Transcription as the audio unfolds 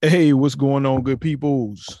Hey, what's going on, good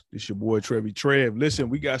peoples? It's your boy Trevi Trev. Listen,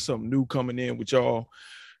 we got something new coming in with y'all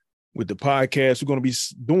with the podcast. We're going to be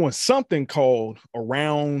doing something called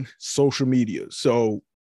Around Social Media. So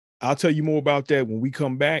I'll tell you more about that when we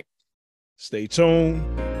come back. Stay tuned.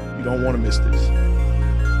 You don't want to miss this.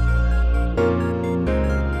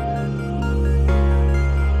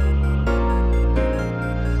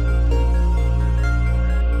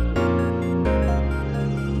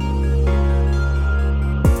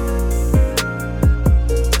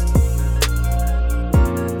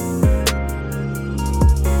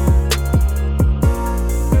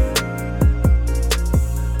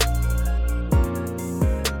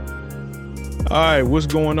 All right, what's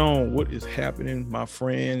going on? What is happening, my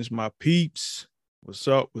friends, my peeps? What's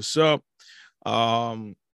up? What's up?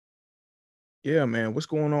 Um, yeah, man, what's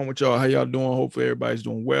going on with y'all? How y'all doing? Hopefully everybody's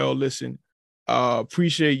doing well. Listen,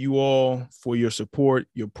 appreciate you all for your support,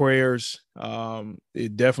 your prayers.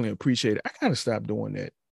 It definitely appreciate it. I gotta stop doing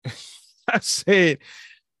that. I said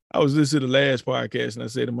I was listening to the last podcast and I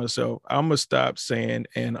said to myself, I'm gonna stop saying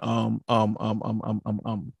you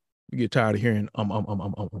get tired of hearing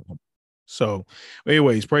So,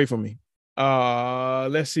 anyways, pray for me.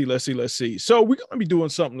 Let's see. So we're gonna be doing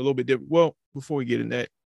something a little bit different. Well, before we get in that,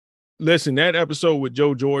 listen, that episode with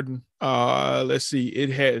Joe Jordan, let's see,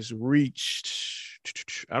 it has reached,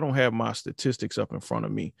 I don't have my statistics up in front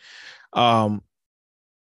of me.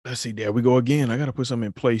 Let's see, there we go again. I got to put something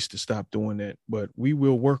in place to stop doing that, but we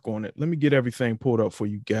will work on it. Let me get everything pulled up for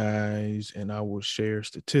you guys, and I will share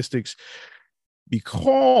statistics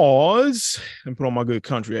because, and put on my good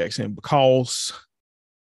country accent, because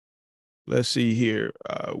let's see here.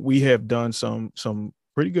 We have done some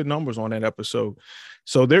pretty good numbers on that episode.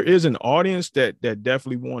 So there is an audience that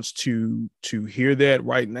definitely wants to hear that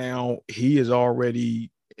right now. He is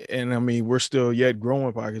already, and I mean, we're still yet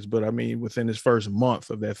growing pockets, but I mean, within his first month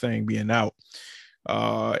of that thing being out,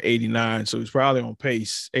 89. So he's probably on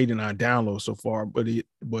pace, 89 downloads so far, but he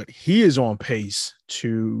is on pace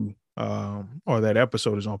to or that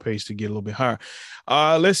episode is on pace to get a little bit higher.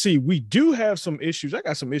 Let's see. We do have some issues. I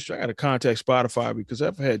got some issues. I got to contact Spotify because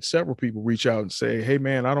I've had several people reach out and say, "Hey,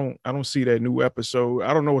 man, I don't see that new episode.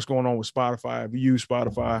 I don't know what's going on with Spotify. If you use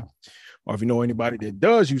Spotify, or if you know anybody that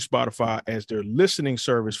does use Spotify as their listening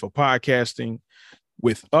service for podcasting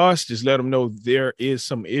with us, just let them know there is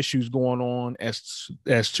some issues going on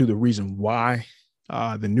as to the reason why."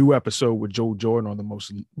 The new episode with Joe Jordan, or the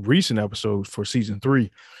most recent episode for season 3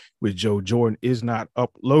 with Joe Jordan, is not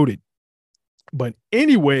uploaded. But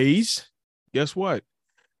anyways, guess what?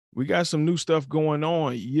 We got some new stuff going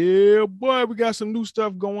on. Yeah, boy, we got some new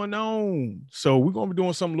stuff going on. So we're going to be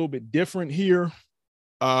doing something a little bit different here.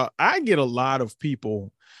 I get a lot of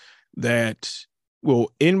people that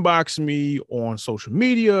will inbox me on social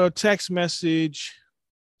media, text message,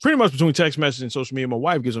 pretty much between text message and social media. My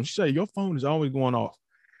wife gives them, she said, your phone is always going off.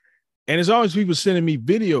 And it's always people sending me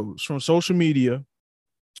videos from social media,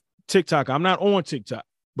 TikTok. I'm not on TikTok,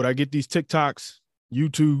 but I get these TikToks,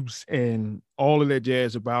 YouTubes, and all of that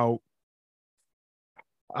jazz about,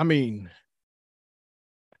 I mean,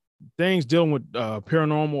 things dealing with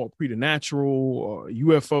paranormal or preternatural or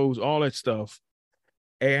UFOs, all that stuff.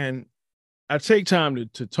 And I take time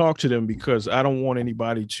to talk to them because I don't want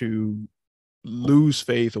anybody to lose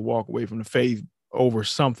faith or walk away from the faith over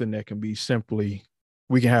something that can be simply,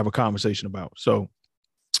 we can have a conversation about. So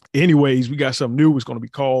anyways, we got something new. It's going to be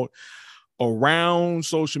called Around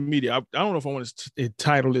Social Media. I don't know if I want to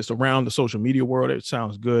title this Around the Social Media World. It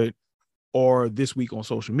sounds good. Or This Week on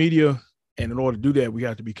Social Media. And in order to do that, we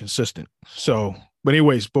have to be consistent. So, but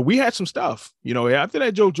anyways, but we had some stuff, after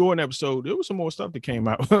that Joe Jordan episode, there was some more stuff that came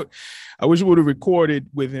out. I wish we would have recorded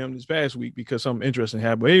with him this past week because something interesting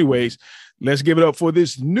happened. But anyways, let's give it up for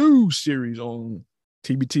this new series on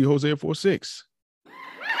TBT Hosea 46.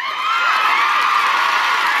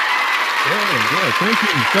 Yeah, thank you.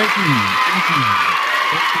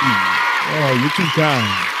 Oh, you're too kind.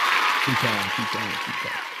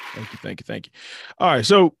 Thank you. All right,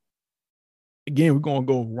 so again, we're gonna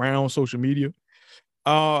go around social media.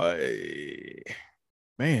 Man,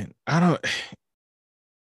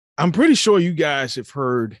 I'm pretty sure you guys have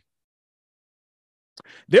heard.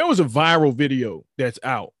 There was a viral video that's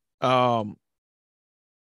out.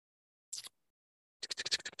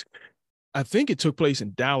 I think it took place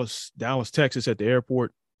in Dallas, Texas, at the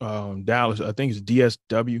airport. Dallas, I think it's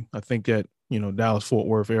DSW. I think that, Dallas Fort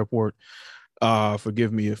Worth Airport.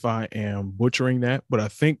 Forgive me if I am butchering that, but I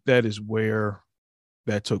think that is where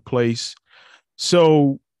that took place.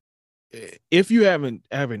 So if you haven't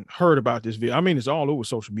heard about this video, I mean, it's all over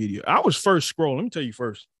social media. I was first scrolling. Let me tell you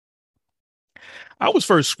first. I was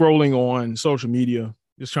first scrolling on social media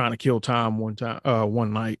just trying to kill time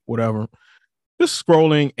one night, whatever. Just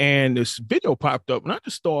scrolling, and this video popped up, and I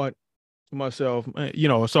just thought to myself, I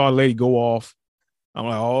saw a lady go off. I'm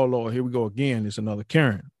like, oh Lord, here we go again. It's another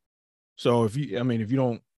Karen. So if you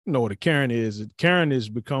don't know what a Karen is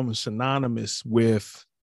becoming synonymous with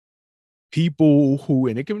people who,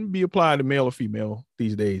 and it can be applied to male or female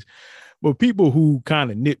these days, but people who kind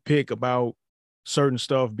of nitpick about certain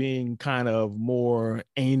stuff, being kind of more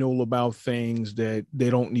anal about things that they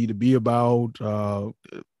don't need to be about,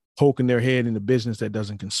 poking their head in the business that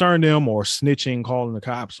doesn't concern them, or snitching, calling the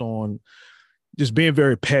cops on, just being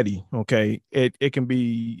very petty. Okay. It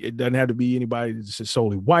doesn't have to be anybody that's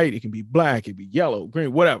solely white. It can be black, it can be yellow,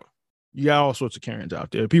 green, whatever. You got all sorts of Karens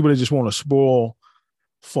out there. People that just want to spoil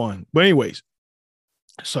fun. But anyways,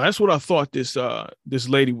 so that's what I thought this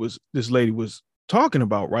lady was talking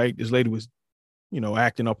about, right? This lady was,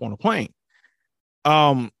 acting up on a plane.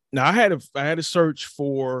 Now I had to search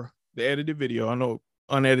for the edited video. I know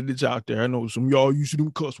unedited's out there. I know some of y'all used to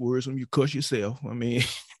do cuss words, some of you cuss yourself. I mean,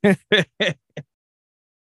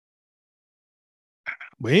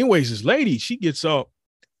 but anyways, this lady, she gets up,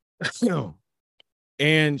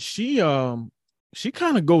 and she kind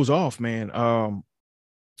of goes off, man.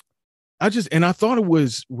 I thought it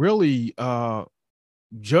was really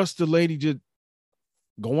just the lady just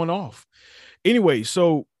going off. Anyway,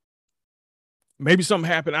 so maybe something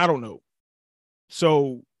happened. I don't know.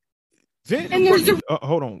 So then,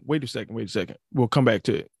 hold on, wait a second. We'll come back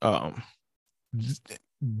to it.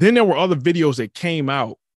 Then there were other videos that came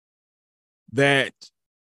out that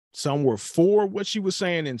some were for what she was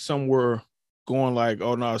saying, and some were going like,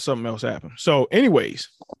 oh no, something else happened. So anyways,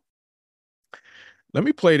 let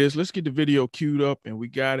me play this. Let's get the video queued up, and we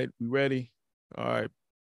got it. We ready? All right.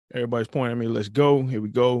 Everybody's pointing at me. Let's go. Here we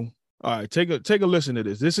go. All right. Take a listen to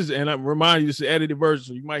this. And I remind you, this is the edited version,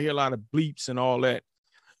 so you might hear a lot of bleeps and all that.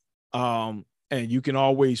 And you can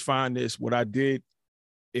always find this. What I did,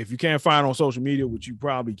 if you can't find it on social media, which you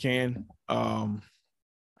probably can,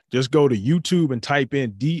 just go to YouTube and type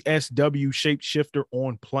in DSW Shapeshifter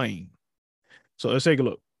on plane. So let's take a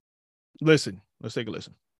look. Listen. Let's take a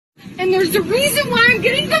listen. And there's a reason why I'm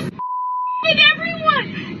getting the and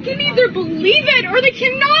everyone can either believe it or they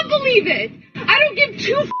cannot believe it. I don't give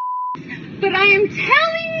two but I am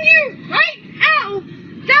telling you right now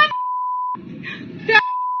that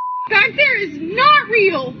back there is not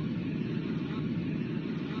real.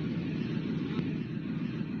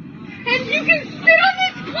 And you can sit on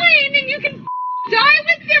this plane and you can die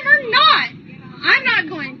with them or not. I'm not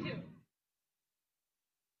going to.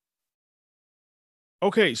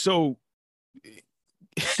 Okay, so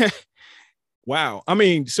wow. I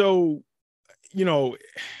mean, so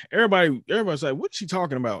everybody's like, what's she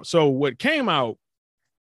talking about? So what came out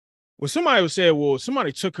was somebody said, well,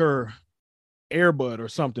 somebody took her earbud or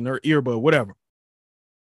something, her earbud, whatever,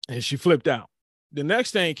 and she flipped out. The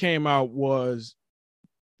next thing came out was,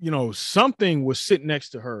 something was sitting next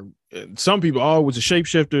to her. Some people, oh, it was a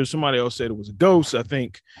shapeshifter. Somebody else said it was a ghost. I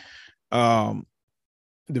think the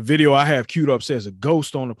video I have queued up says a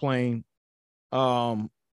ghost on the plane.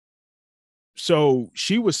 So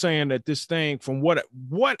she was saying that this thing, from what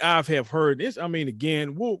I've have heard, is, I mean,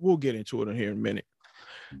 again, we'll get into it in here in a minute.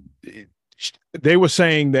 They were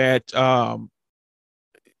saying that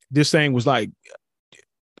this thing was like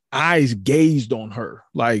eyes gazed on her,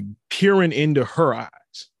 like peering into her eyes.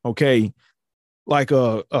 Okay, like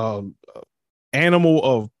a animal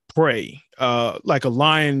of prey, like a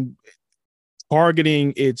lion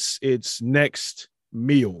targeting its next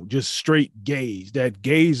meal, just straight gaze, that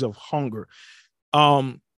gaze of hunger.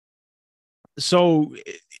 So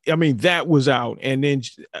I mean, that was out, and then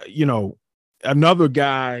another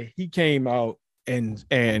guy, he came out and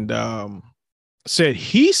said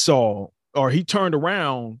he saw, or he turned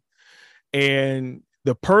around, and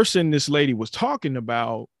the person this lady was talking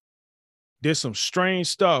about did some strange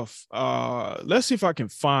stuff. Let's see if I can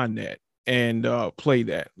find that and play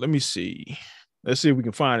that. Let me see. Let's see if we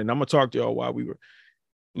can find it. And I'm gonna talk to y'all while we were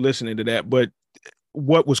listening to that. But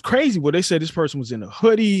what was crazy, well, they said this person was in a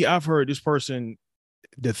hoodie. I've heard this person,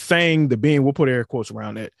 the being, we'll put air quotes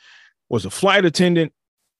around that, was a flight attendant.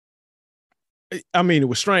 I mean, it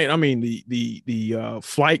was strange. I mean, the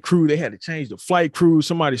flight crew, they had to change the flight crew.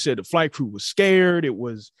 Somebody said the flight crew was scared. It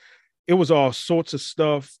was all sorts of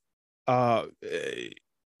stuff. It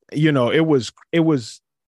was,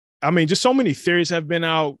 I mean, just so many theories have been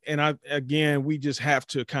out. And we just have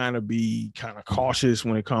to kind of be kind of cautious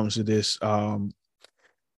when it comes to this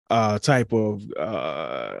type of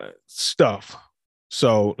stuff.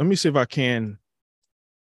 So let me see if I can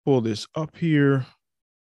pull this up here.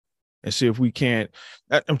 and see if we can't.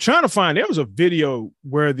 I'm trying to find. There was a video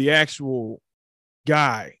where the actual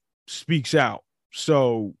guy speaks out.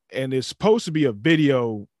 So, and it's supposed to be a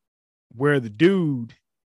video where the dude,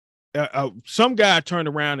 some guy turned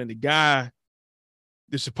around and the guy,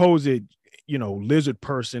 the supposed, lizard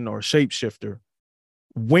person or shapeshifter,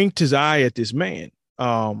 winked his eye at this man.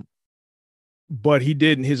 But he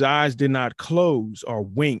didn't, his eyes did not close or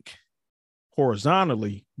wink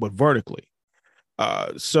horizontally, but vertically.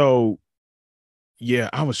 So yeah,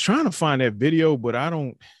 I was trying to find that video, but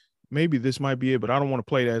maybe this might be it, but I don't want to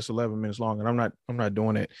play that. It's 11 minutes long and I'm not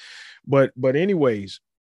doing it. But anyways,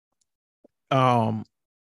 so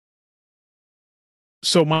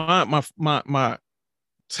my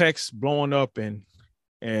text blowing up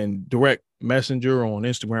and direct messenger on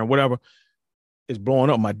Instagram, whatever, is blowing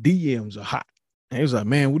up. My DMs are hot. And he was like,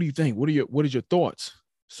 man, what do you think? What is your thoughts?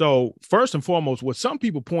 So first and foremost, what some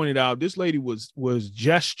people pointed out, this lady was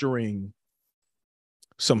gesturing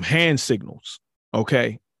some hand signals.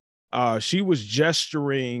 Okay. She was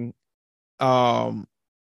gesturing what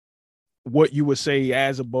you would say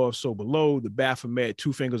as above, so below, the Baphomet,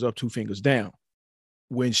 2 fingers up, 2 fingers down.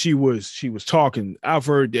 When she was talking, I've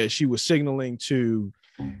heard that she was signaling to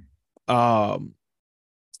the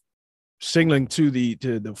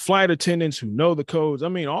flight attendants who know the codes. I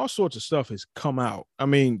mean, all sorts of stuff has come out. I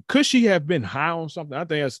mean, could she have been high on something? I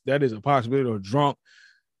think that is a possibility, or drunk.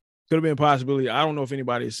 Could have been a possibility. I don't know if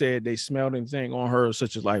anybody said they smelled anything on her,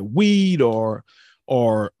 such as like weed or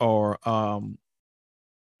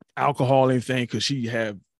alcohol, anything, because she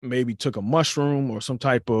had maybe took a mushroom or some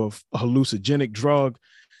type of hallucinogenic drug.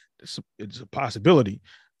 It's a possibility.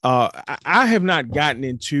 I have not gotten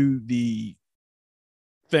into the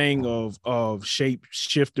thing of shape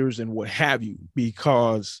shifters and what have you,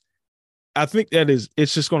 because I think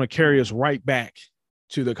it's just going to carry us right back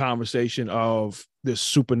to the conversation of this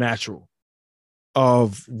supernatural,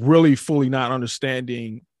 of really fully not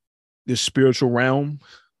understanding the spiritual realm,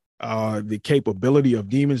 the capability of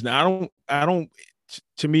demons. Now, I don't,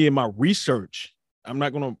 to me, in my research, I'm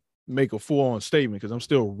not going to make a full-on statement because I'm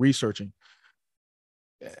still researching.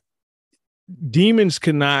 Demons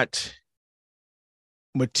cannot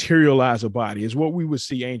materialize a body, is what we would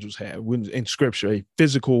see angels have in scripture, a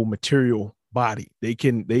physical material body. They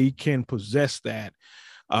can possess that.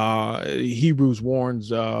 Hebrews warns,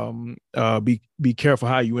 be careful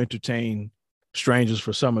how you entertain strangers,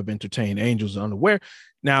 for some have entertained angels unaware.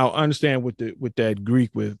 Now, understand with that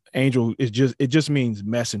Greek with angel, it just means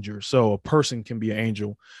messenger. So a person can be an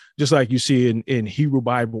angel, just like you see in Hebrew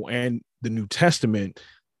Bible and the New Testament.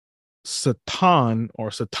 Satan or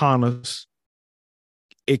Satanas,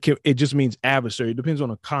 it just means adversary. It depends on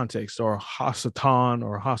the context, or Hasatan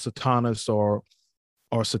or Hasatanus or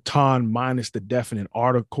Satan minus the definite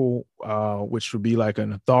article, which would be like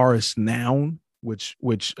an aorist noun, which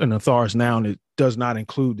an aorist noun, it does not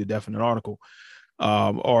include the definite article.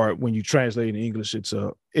 Or when you translate in English,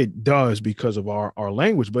 it does because of our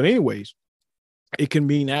language. But anyways, it can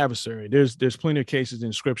mean adversary. There's plenty of cases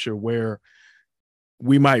in scripture where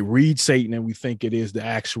we might read Satan and we think it is the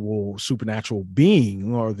actual supernatural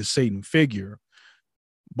being or the Satan figure,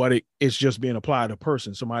 but it's just being applied to a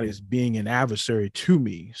person. Somebody is being an adversary to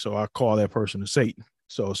me, so I call that person a Satan.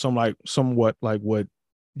 So somewhat like what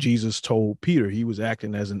Jesus told Peter, he was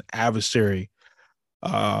acting as an adversary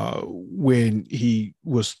when he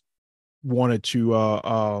wanted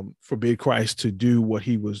to forbid Christ to do what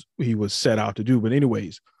he was set out to do. But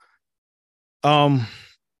anyways, what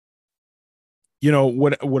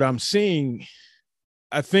I'm seeing,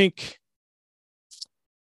 I think,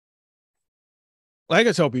 like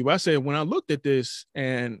I tell people, I said, when I looked at this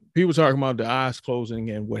and people talking about the eyes closing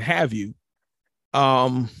and what have you,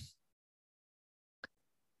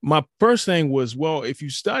 my first thing was, well, if you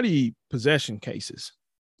study possession cases,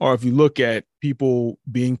 or if you look at people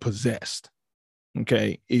being possessed,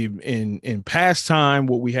 okay, in past time,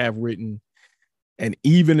 what we have written, and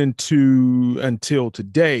even until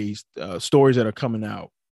today's stories that are coming out,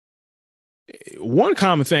 one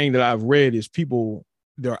common thing that I've read is people,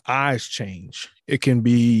 their eyes change. It can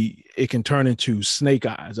turn into snake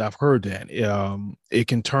eyes. I've heard that. It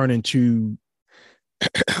can turn into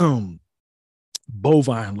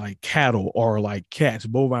bovine, like cattle, or like cats.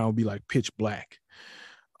 Bovine would be like pitch black.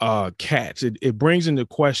 Cats. It brings into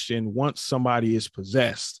question, once somebody is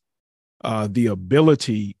possessed, the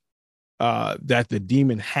ability that the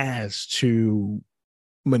demon has to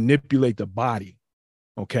manipulate the body,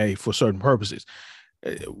 okay, for certain purposes.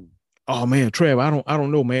 Oh man, Trev, I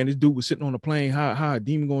don't know, man. This dude was sitting on a plane. How a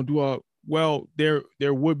demon gonna do all? Well, there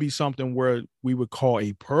would be something where we would call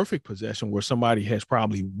a perfect possession, where somebody has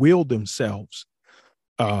probably willed themselves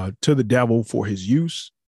to the devil for his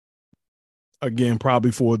use. Again,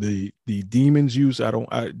 probably for the demon's use.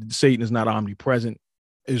 Satan is not omnipresent.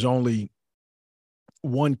 There's only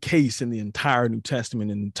one case in the entire New Testament,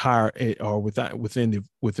 within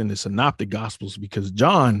the Synoptic Gospels, because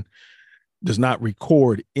John does not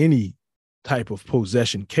record any type of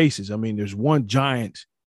possession cases. I mean, there's one giant,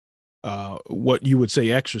 what you would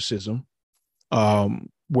say exorcism,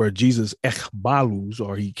 where Jesus echbalus,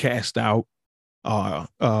 or he cast out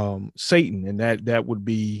Satan, and that would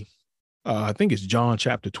be, I think it's John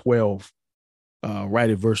chapter 12, right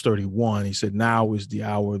at verse 31. He said, "Now is the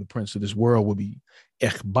hour the prince of this world will be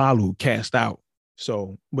echbalu, cast out."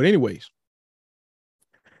 So, but anyways,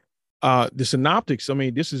 the Synoptics, I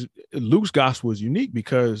mean, Luke's gospel is unique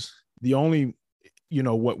because the only,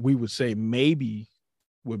 what we would say maybe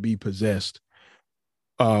would be possessed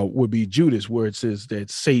would be Judas, where it says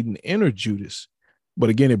that Satan entered Judas. But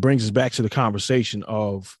again, it brings us back to the conversation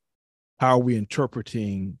of how are we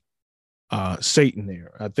interpreting Satan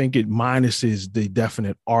there. I think it minuses the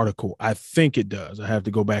definite article. I think it does. I have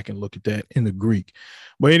to go back and look at that in the Greek.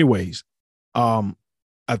 But anyways, I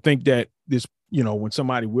think that this, when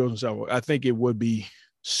somebody wills himself, I think it would be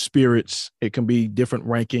spirits. It can be different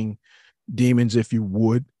ranking demons, if you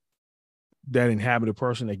would, that inhabit a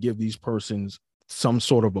person, that give these persons some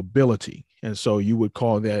sort of ability. And so you would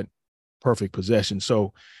call that perfect possession.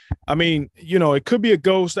 So, I mean, it could be a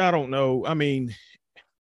ghost. I don't know. I mean,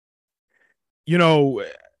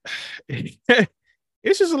 it's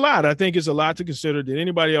just a lot. I think it's a lot to consider. Did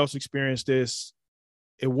anybody else experience this?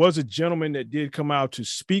 It was a gentleman that did come out to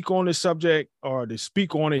speak on this subject, or to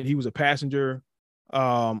speak on it. He was a passenger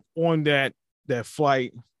on that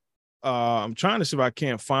flight. I'm trying to see if I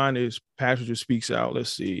can't find this. Passenger speaks out.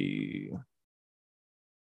 Let's see.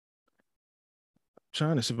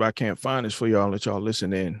 Trying to see if I can't find this for y'all. Let y'all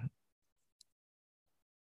listen in.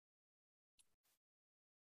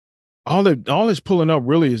 All that's pulling up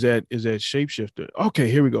really is that shapeshifter. Okay,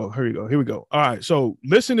 here we go. All right, so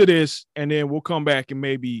listen to this, and then we'll come back and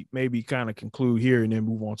maybe kind of conclude here, and then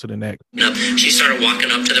move on to the next. She started walking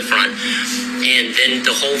up to the front, and then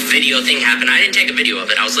the whole video thing happened. I didn't take a video of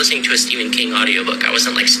it. I was listening to a Stephen King audiobook. I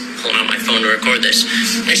wasn't pulling out my phone to record this.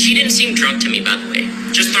 And she didn't seem drunk to me, by the way.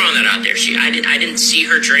 Just throwing that out there. I didn't see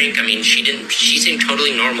her drink. I mean, she seemed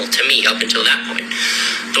totally normal to me up until that point.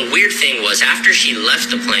 The weird thing was, after she left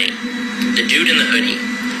the plane, the dude in the hoodie,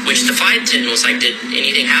 which the flight attendant was like, "Did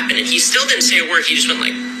anything happen?" And he still didn't say a word. He just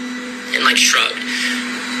went and shrugged.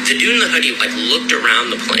 The dude in the hoodie looked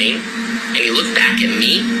around the plane, and he looked back at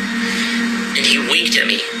me, and he winked at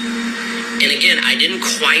me. And again, I didn't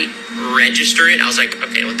quite register it. I was like,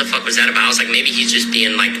 okay, what the fuck was that about? I was like, maybe he's just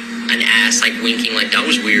being an ass, winking. That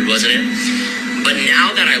was weird, wasn't it? But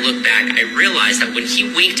now that I look back, I realized that when he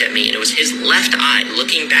winked at me, and it was his left eye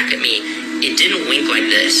looking back at me, it didn't wink like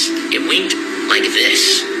this. It winked like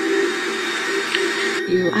this.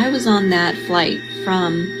 I was on that flight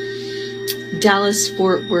from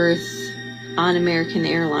Dallas-Fort Worth on American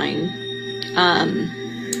Airlines.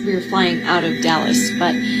 We were flying out of Dallas,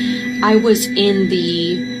 but I was in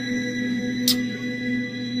the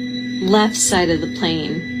left side of the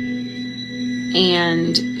plane,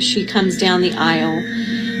 and she comes down the aisle,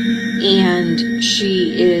 and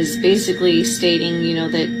she is basically stating,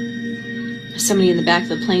 that somebody in the back of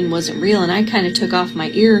the plane wasn't real. And I kind of took off my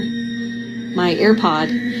AirPod,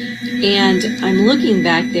 and I'm looking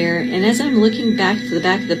back there, and as I'm looking back to the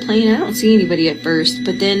back of the plane, I don't see anybody at first,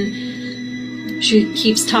 but then she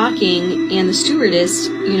keeps talking, and the stewardess,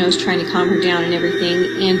 is trying to calm her down and everything,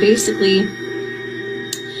 and basically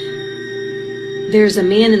there's a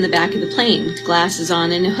man in the back of the plane, glasses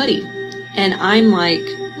on and a hoodie, and I'm like,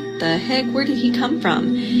 the heck, where did he come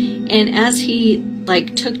from? And as he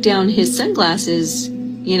took down his sunglasses,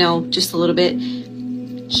 just a little bit,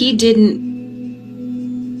 he didn't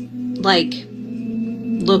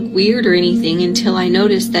look weird or anything until I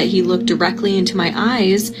noticed that he looked directly into my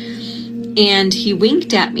eyes, and he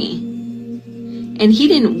winked at me. And he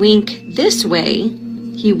didn't wink this way,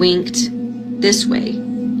 he winked this way,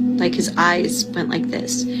 his eyes went like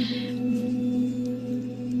this. And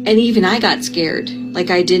even I got scared,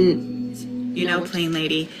 I didn't. Plane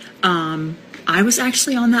Lady, I was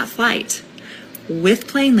actually on that flight with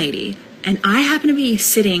Plane Lady, and I happen to be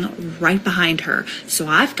sitting right behind her. So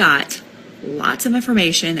I've got lots of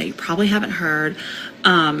information that you probably haven't heard.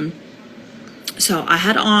 So I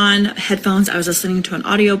had on headphones. I was listening to an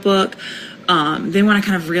audiobook. Then when I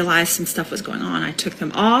kind of realized some stuff was going on, I took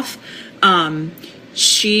them off.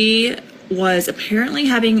 She was apparently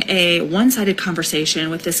having a one-sided conversation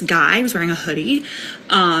with this guy who was wearing a hoodie,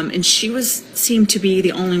 and she seemed to be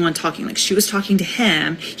the only one talking. Like, she was talking to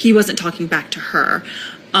him, he wasn't talking back to her,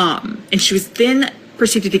 and she was then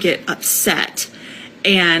proceeded to get upset.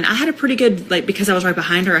 And I had a pretty good, like, because I was right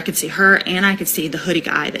behind her, I could see her and I could see the hoodie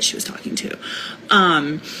guy that she was talking to,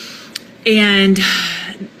 and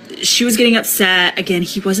she was getting upset. Again,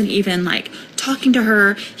 he wasn't even like talking to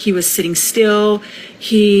her. He was sitting still.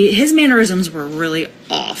 His mannerisms were really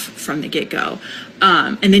off from the get-go.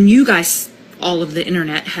 And then you guys, all of the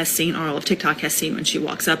internet has seen, or all of TikTok has seen, when she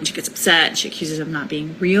walks up and she gets upset and she accuses him of not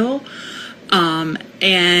being real.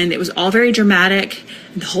 And it was all very dramatic.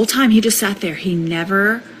 And the whole time he just sat there. He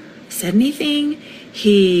never said anything.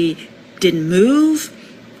 He didn't move,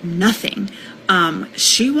 nothing.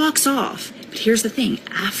 She walks off. But here's the thing.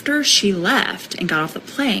 After she left and got off the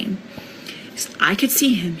plane, I could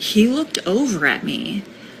see him. He looked over at me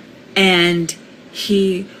and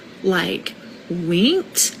he like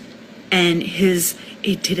winked, and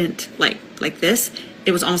it didn't like this.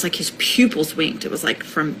 It was almost like his pupils winked. It was like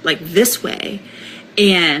from like this way.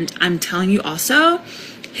 And I'm telling you also,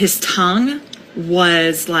 his tongue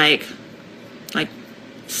was like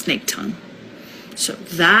snake tongue. So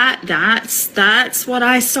that's what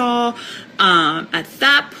I saw. At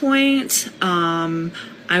that point,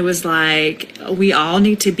 I was like, we all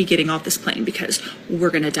need to be getting off this plane because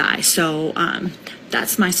we're going to die. So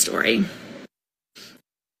that's my story.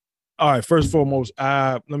 All right. First and foremost,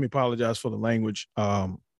 let me apologize for the language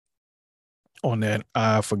on that.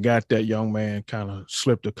 I forgot that young man kind of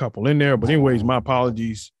slipped a couple in there. But anyways, my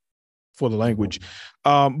apologies for the language.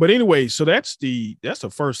 But anyway, so that's the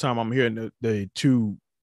first time I'm hearing the two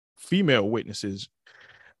female witnesses.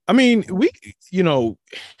 I mean,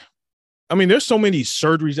 there's so many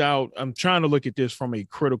surgeries out. I'm trying to look at this from a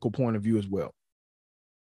critical point of view as well,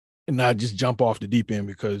 and not just jump off the deep end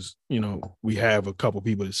because, we have a couple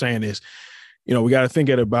people that are saying this. We got to think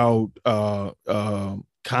about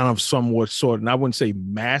kind of somewhat sort of, and I wouldn't say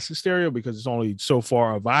mass hysteria because it's only so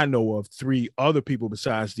far as I know of 3 other people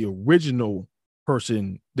besides the original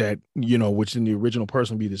person that, which in the original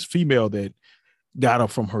person be this female that got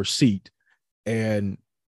up from her seat and,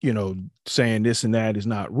 saying this and that is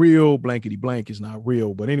not real, blankety blank is not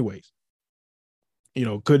real. But anyways,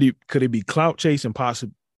 could it be clout chasing?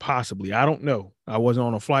 Possibly. I don't know. I wasn't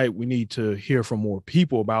on a flight. We need to hear from more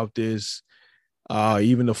people about this.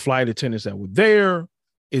 Even the flight attendants that were there.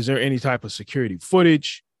 Is there any type of security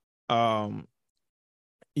footage? Whatever.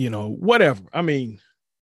 I mean,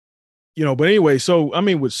 but anyway, so,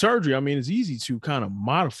 with surgery, it's easy to kind of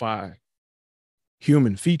modify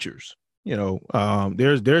human features.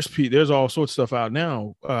 There's all sorts of stuff out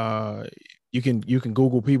now. You can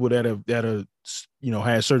Google people that have had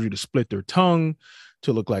surgery to split their tongue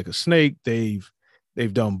to look like a snake. They've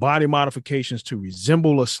done body modifications to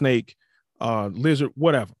resemble a snake, lizard,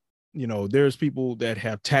 whatever. There's people that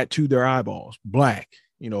have tattooed their eyeballs black,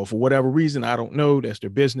 for whatever reason. I don't know. That's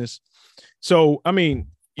their business. So,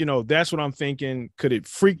 that's what I'm thinking. Could it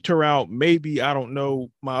freaked her out? Maybe. I don't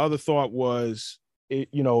know. My other thought was,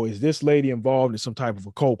 is this lady involved in some type of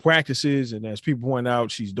occult practices? And as people point out,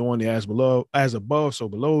 she's doing the as above, so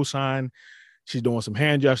below sign. She's doing some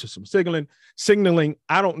hand gestures, some signaling.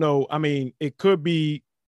 I don't know. It could be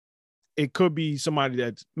somebody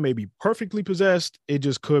that's maybe perfectly possessed. It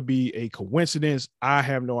just could be a coincidence. I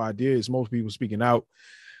have no idea. It's most people speaking out.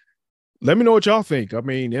 Let me know what y'all think.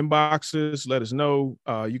 Inboxes, let us know.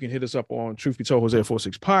 You can hit us up on Truth Be Told Hosea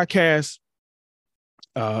 46 podcast.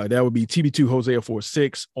 That would be TB2 Hosea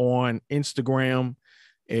 46 on Instagram,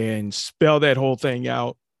 and spell that whole thing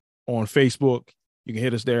out on Facebook. You can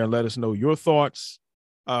hit us there and let us know your thoughts.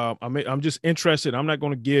 I'm just interested. I'm not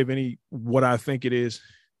going to give what I think it is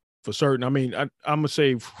for certain. I'm going to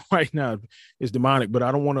say right now it's demonic, but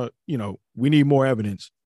I don't want to, we need more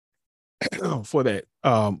evidence for that.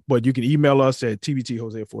 But you can email us at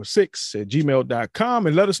tbthosea46@gmail.com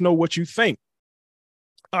and let us know what you think.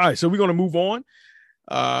 All right. So we're going to move on.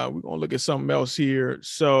 We're going to look at something else here.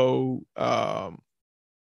 So, all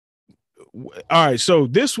right. So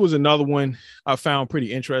this was another one I found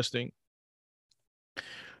pretty interesting.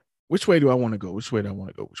 Which way do I want to go?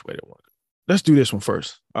 Let's do this one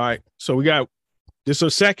first. All right. So we got this a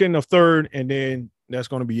second, a third, and then that's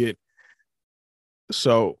going to be it.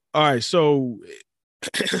 So, all right. So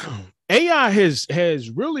AI has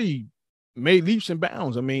really made leaps and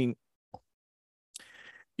bounds. AI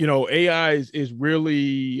is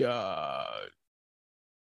really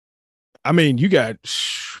I mean, you got,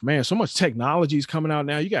 man, so much technology is coming out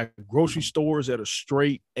now. You got grocery stores that are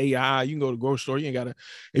straight AI. You can go to the grocery store. You ain't got to,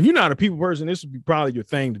 if you're not a people person, this would be probably your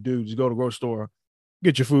thing to do. Just go to the grocery store,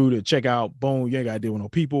 get your food and check out. Boom. You ain't got to deal with no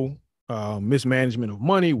people, mismanagement of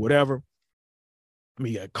money, whatever. I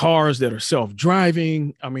mean, you got cars that are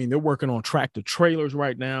self-driving. I mean, they're working on tractor trailers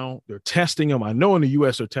right now. They're testing them. I know in the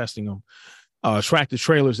US they're testing them. Tractor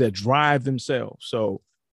trailers that drive themselves. So,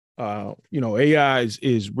 AI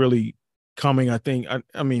is really coming. I think,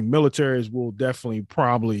 I mean, militaries will definitely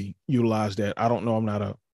probably utilize that. I don't know. I'm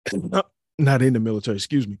not in the military.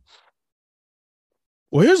 Excuse me.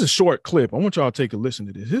 Well, here's a short clip. I want y'all to take a listen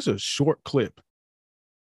to this. Here's a short clip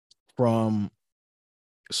from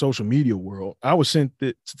social media world. I was sent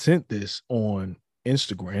this on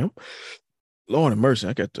Instagram. Lord have mercy.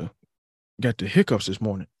 I got the hiccups this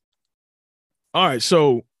morning. All right.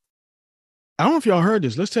 So I don't know if y'all heard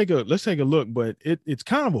this. Let's take a look, but it's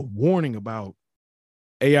kind of a warning about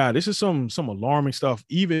AI. This is some alarming stuff.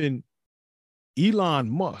 Even Elon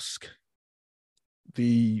Musk,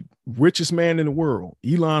 the richest man in the world,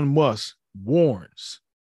 Elon Musk warns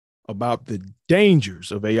about the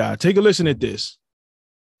dangers of AI. Take a listen at this.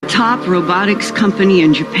 Top robotics company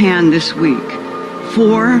in Japan this week.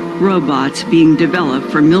 4 robots being developed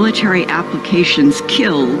for military applications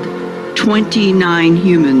killed 29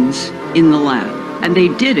 humans in the lab. And they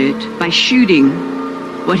did it by shooting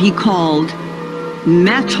what he called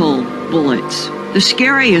metal bullets. The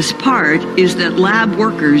scariest part is that lab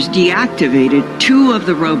workers deactivated 2 of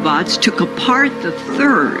the robots, took apart the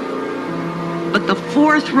 3rd. But the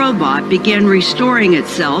 4th robot began restoring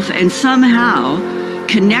itself and somehow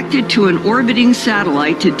connected to an orbiting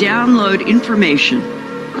satellite to download information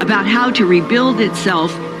about how to rebuild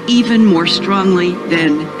itself even more strongly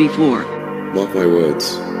than before. Mark my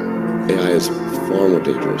words, AI is far more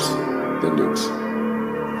dangerous than nukes.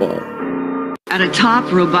 Far. At a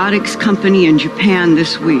top robotics company in Japan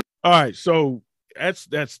this week. All right, so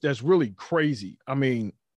that's really crazy. I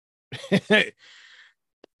mean, if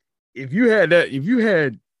you had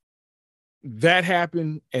that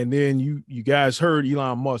happen, and then you guys heard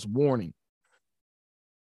Elon Musk warning,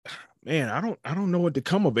 man, I don't know what to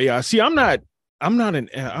come of AI. See, I'm not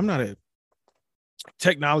a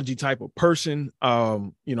technology type of person.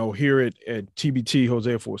 Here at TBT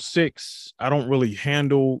Hosea 46, I don't really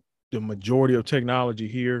handle the majority of technology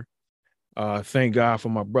here. Thank God for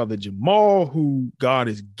my brother Jamal, who God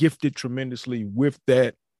has gifted tremendously with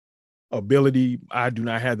that ability. I do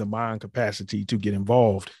not have the mind capacity to get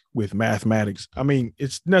involved with mathematics. I mean,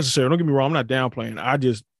 it's necessary. Don't get me wrong. I'm not downplaying.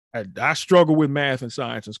 I struggle with math and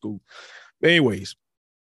science in school. But anyways,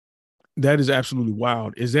 that is absolutely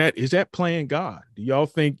wild. Is that playing God? Do y'all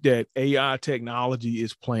think that AI technology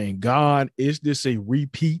is playing God? Is this a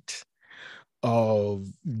repeat of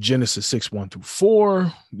Genesis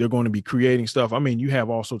 6:1-4? They're going to be creating stuff. I mean, you have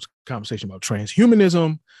all sorts of conversation about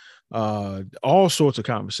transhumanism, all sorts of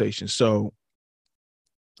conversations. So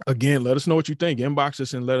again, let us know what you think. Inbox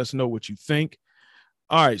us and let us know what you think.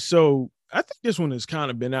 All right. So I think this one has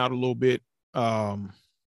kind of been out a little bit.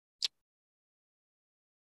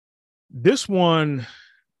 This one,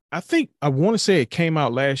 I want to say it came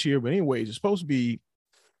out last year, but anyways, it's supposed to be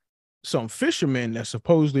some fishermen that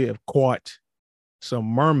supposedly have caught some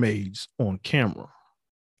mermaids on camera.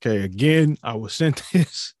 Okay. Again, I was sent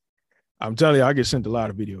this. I'm telling you, I get sent a lot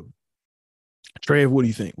of videos. Trev, what do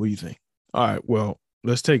you think? What do you think? All right. Well,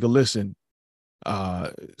 let's take a listen.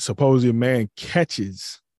 Supposedly a man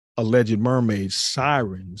catches alleged mermaid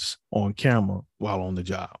sirens on camera while on the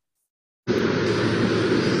job.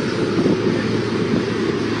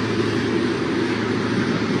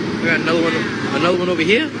 We got another one over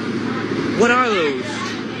here. What are those?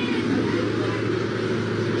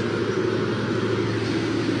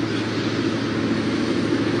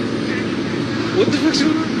 What the fuck's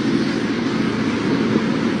going on?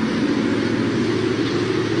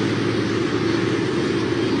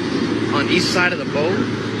 On each side of the boat?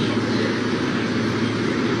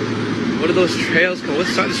 What are those trails called?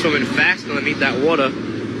 What's something swimming fast underneath that water?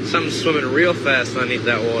 Something swimming real fast underneath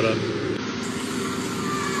that water.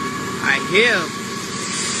 I hear him.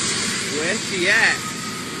 Where's she at?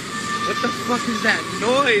 What the fuck is that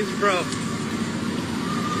noise, bro?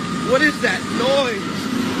 What is that noise?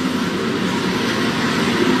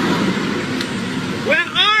 Where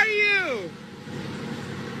are you?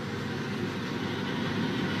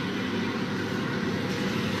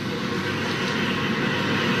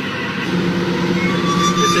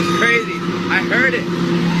 This is crazy. I heard it.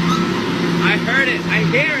 I heard it. I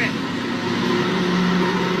hear it.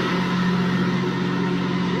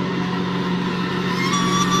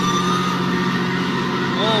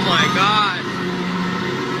 Oh my God.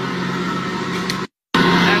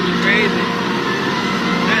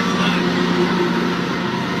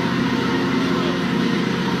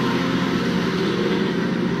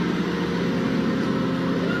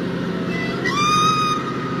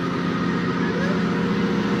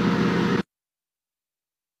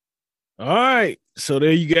 So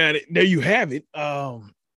there you got it. There you have it. I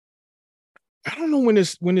don't know when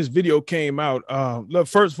this video came out. Look,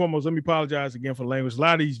 first and foremost, let me apologize again for the language. A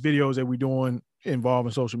lot of these videos that we're doing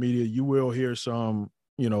involving social media, you will hear some,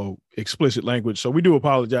 explicit language. So we do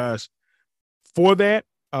apologize for that.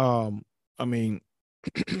 I mean,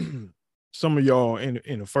 some of y'all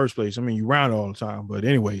in the first place, I mean, you round all the time, but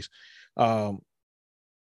anyways, our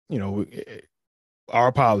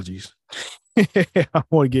apologies. I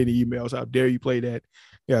want to get any emails. How dare you play that?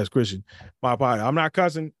 Yeah, it's Christian. My apologies. I'm not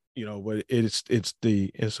cussing, but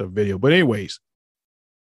it's a video. But anyways,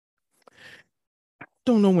 I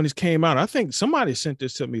don't know when this came out. I think somebody sent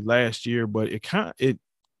this to me last year, but I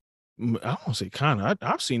won't say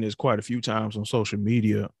I've seen this quite a few times on social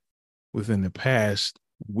media within the past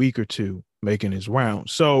week or two, making its round.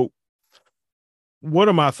 So what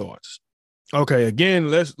are my thoughts? Okay, again,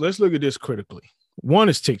 let's look at this critically. One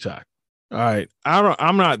is TikTok. All right,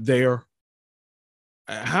 I'm not there.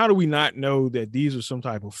 How do we not know that these are some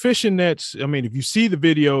type of fishing nets? I mean, if you see the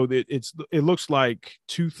video, that it looks like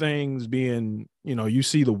two things being, you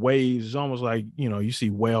see the waves. It's almost like, you see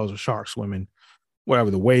whales or sharks swimming,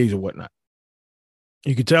 whatever, the waves or whatnot.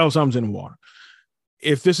 You can tell something's in the water.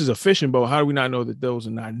 If this is a fishing boat, how do we not know that those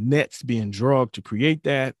are not nets being drugged to create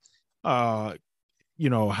that? How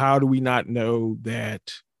do we not know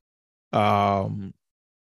that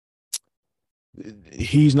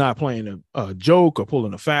he's not playing a joke or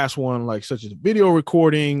pulling a fast one, like such as a video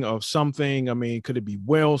recording of something? I mean, could it be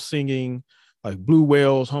whales singing, like blue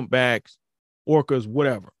whales, humpbacks, orcas,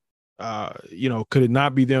 whatever? Could it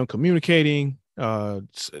not be them communicating,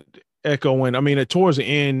 echoing? I mean, towards the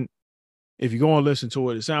end, if you go and listen to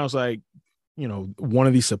it, it sounds like, one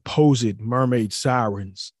of these supposed mermaid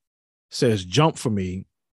sirens says, "Jump for me."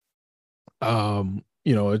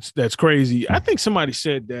 That's crazy. I think somebody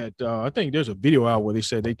said that, I think there's a video out where they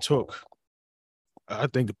said they took, I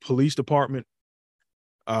think the police department,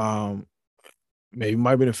 maybe it might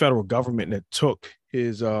have been the federal government that took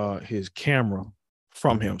his camera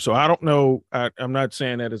from him. So I don't know. I'm not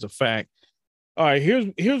saying that as a fact. All right,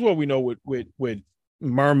 here's what we know with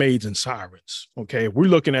mermaids and sirens. Okay, we're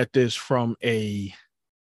looking at this from a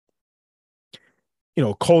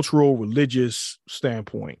cultural, religious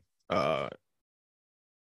standpoint.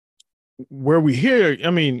 Where we hear,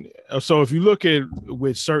 I mean, so if you look at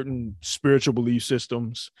with certain spiritual belief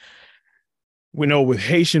systems, we know with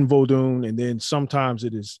Haitian Vodun, and then sometimes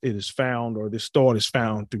it is found, or this thought is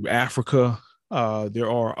found through Africa. There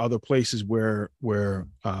are other places where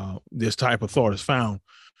this type of thought is found,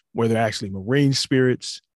 where they're actually marine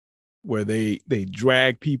spirits, where they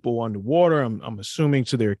drag people underwater, I'm assuming,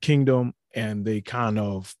 to their kingdom, and they kind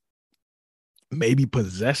of maybe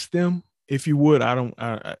possess them, if you would.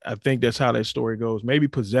 I think that's how that story goes. Maybe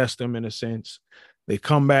possess them in a sense. They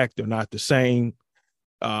come back, they're not the same.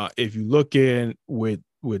 If you look in with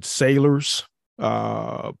sailors,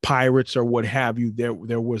 pirates, or what have you,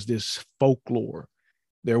 there was this folklore,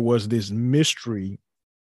 there was this mystery,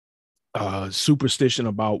 superstition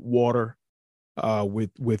about water,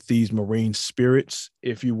 with these marine spirits,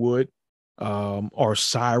 if you would, or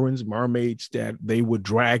sirens, mermaids, that they would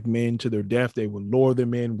drag men to their death. They would lure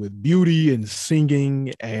them in with beauty and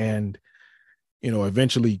singing, and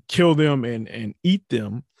eventually kill them and eat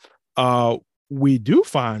them. We do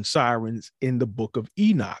find sirens in the book of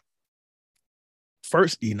Enoch,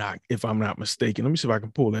 First Enoch, if I'm not mistaken. Let me see if I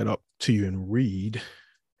can pull that up to you and read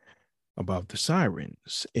about the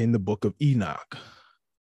sirens in the book of Enoch.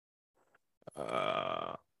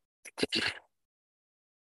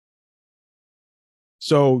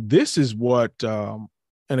 So this is what, and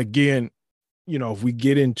again, if we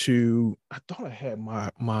get into, I thought I had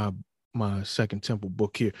my Second Temple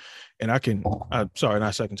book here, and sorry,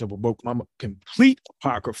 not Second Temple book, my complete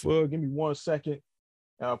Apocrypha. Give me 1 second.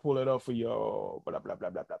 I'll pull it up for y'all. Blah, blah, blah,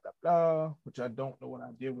 blah, blah, blah, blah, which I don't know what I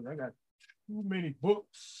did with. I got too many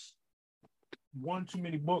books. One too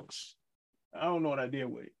many books. I don't know what I did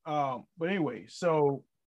with it. But anyway, so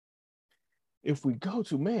if we go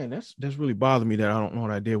to, man, that's really bothered me that I don't know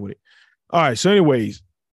what I did with it. All right. So anyways,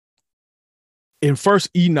 in First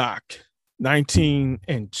Enoch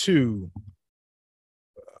 19:2,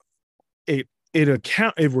 it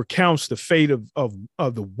recounts the fate of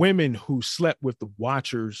the women who slept with the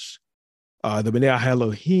watchers, the Bnei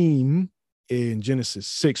Elohim, in Genesis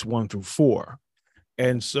 6:1-4.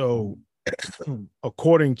 And so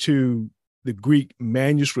according to the Greek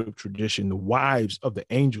manuscript tradition, the wives of the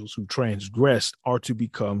angels who transgressed are to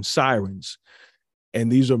become sirens.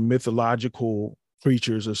 And these are mythological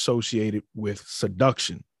creatures associated with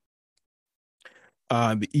seduction.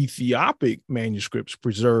 The Ethiopic manuscripts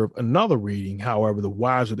preserve another reading. However, the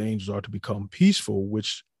wives of the angels are to become peaceful,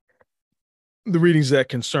 which the readings that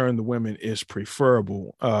concern the women is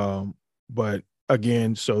preferable. But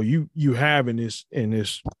again, so you have in this,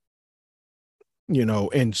 you know,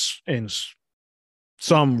 in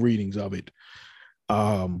some readings of it,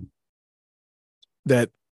 that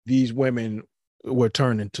these women were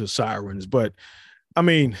turned into sirens. But I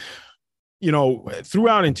mean, you know,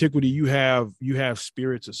 throughout antiquity, you have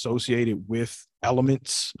spirits associated with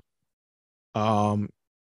elements. You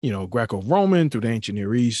know, Greco-Roman through the ancient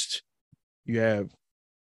Near East, you have,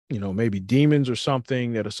 you know, maybe demons or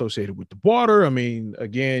something that associated with the water. I mean,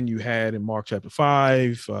 again, you had in Mark chapter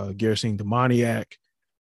 5, Gerasene demoniac,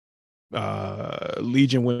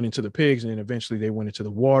 Legion went into the pigs, and then eventually they went into the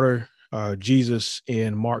water. Jesus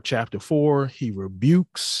in Mark chapter 4, he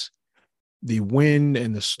rebukes the wind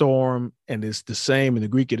and the storm, and it's the same in the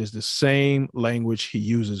Greek. It is the same language he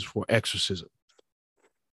uses for exorcism.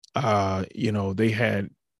 You know, they had,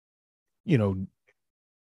 you know,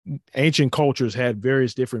 ancient cultures had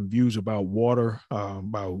various different views about water,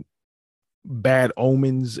 about bad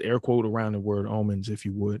omens, air quote around the word omens, if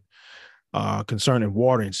you would, concerning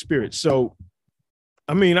water and spirits. So,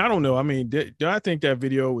 I mean, I don't know. I mean, do I think that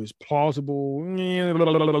video is plausible?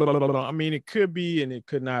 I mean, it could be and it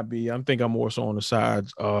could not be. I think I'm more so on the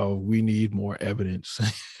sides of we need more evidence.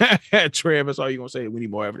 Travis, are you going to say we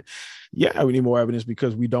need more evidence? Yeah, we need more evidence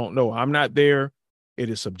because we don't know. I'm not there. It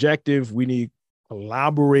is subjective. We need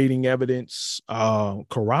corroborating evidence. I think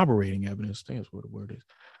that's what the word is,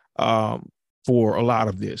 for a lot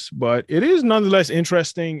of this. But it is nonetheless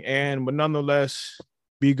interesting, but nonetheless,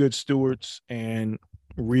 be good stewards and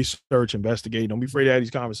research, investigate. Don't be afraid to have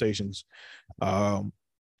these conversations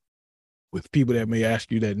with people that may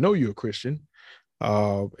ask you that know you're a Christian.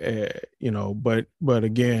 You know, but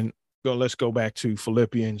again, let's go back to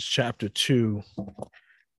Philippians chapter 2,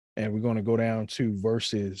 and we're going to go down to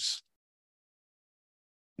verses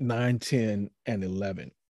 9, 10, and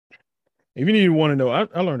 11. If you need to want to know,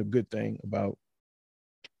 I learned a good thing about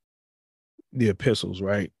the epistles,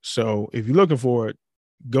 right? So if you're looking for it,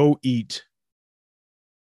 go eat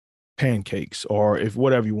pancakes, or if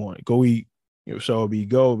whatever you want, go eat. You know, so it'll be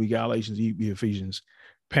Galatians, eat be Ephesians,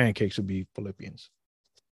 pancakes will be Philippians.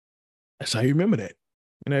 That's how you remember that.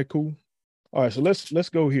 Isn't that cool? All right, so let's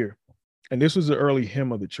go here. And this was the early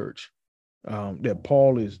hymn of the church that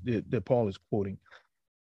Paul is quoting.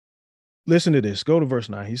 Listen to this. Go to verse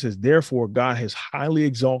 9. He says, therefore, God has highly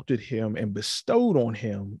exalted him and bestowed on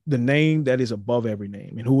him the name that is above every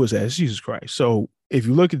name. And who is that? It's Jesus Christ. So if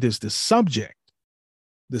you look at this, the subject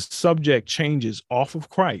changes off of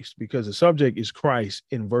Christ, because the subject is Christ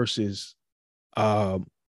in verses 5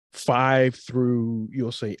 through,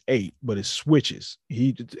 you'll say 8, but it switches.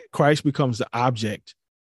 Christ becomes the object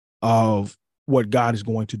of what God is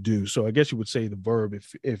going to do. So I guess you would say the verb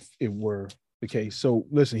if it were the case. So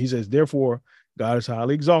listen, he says, therefore, God has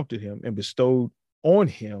highly exalted him and bestowed on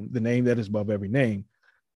him the name that is above every name.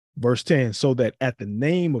 Verse 10, so that at the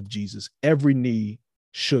name of Jesus, every knee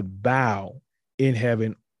should bow in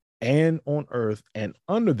heaven and on earth and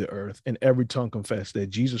under the earth, and every tongue confess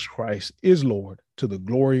that Jesus Christ is Lord, to the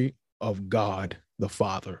glory of God the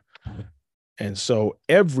Father. And so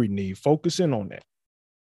every knee, focus in on that.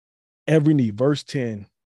 Every knee, verse 10,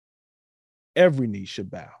 every knee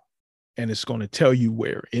should bow. And it's going to tell you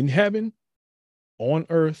where: in heaven, on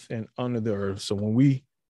earth, and under the earth. So but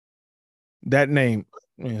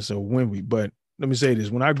let me say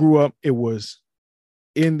this, when I grew up, it was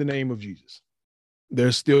in the name of Jesus.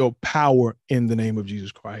 There's still power in the name of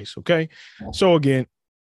Jesus Christ. Okay. So again,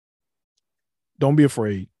 don't be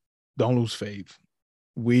afraid. Don't lose faith.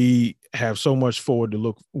 We have so much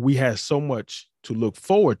we have so much to look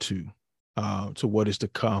forward to what is to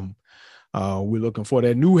come. We're looking for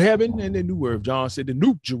that new heaven and the new earth. John said the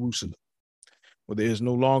new Jerusalem, where there's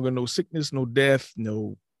no longer no sickness, no death,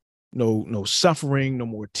 no suffering, no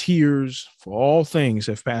more tears, for all things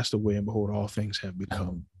have passed away, and behold, all things have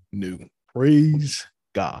become new. Praise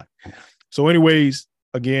God. So anyways,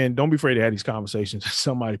 again, don't be afraid to have these conversations.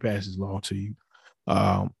 Somebody passes along to you.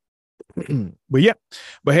 But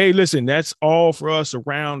hey, listen, that's all for us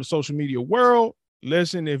around the social media world.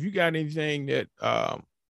 Listen, if you got anything that,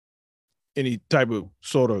 any type of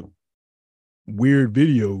sort of weird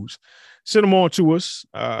videos, send them on to us.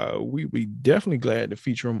 We'd be definitely glad to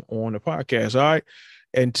feature them on the podcast. All right.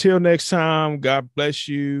 Until next time, God bless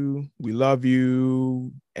you. We love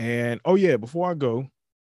you. And before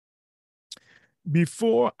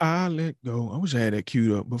I let go, I wish I had that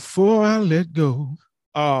queued up. Before I let go.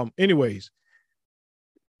 Anyways,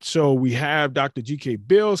 So we have Dr. G.K.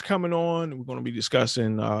 Bills coming on. We're going to be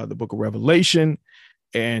discussing the book of Revelation.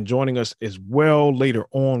 And joining us as well later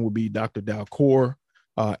on will be Dr. Dalcour,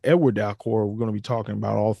 Edward Dalcour. We're going to be talking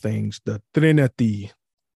about all things the Trinity,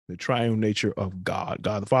 the triune nature of God,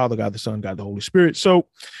 God the Father, God the Son, God the Holy Spirit. So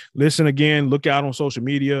listen again, look out on social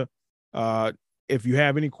media. If you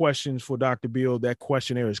have any questions for Dr. Bill, that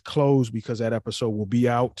questionnaire is closed because that episode will be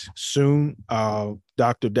out soon.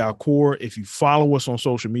 Dr. Dalcour, if you follow us on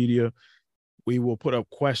social media, we will put up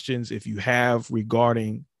questions if you have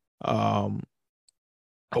regarding, or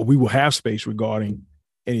we will have space regarding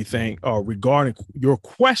anything or regarding your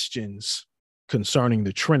questions concerning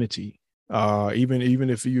the Trinity. Even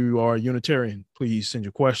if you are a Unitarian, please send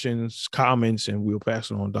your questions, comments, and we'll pass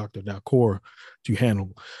it on Dr. Dalcour to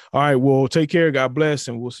handle. All right, well, take care. God bless,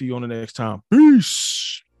 and we'll see you on the next time.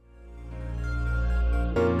 Peace.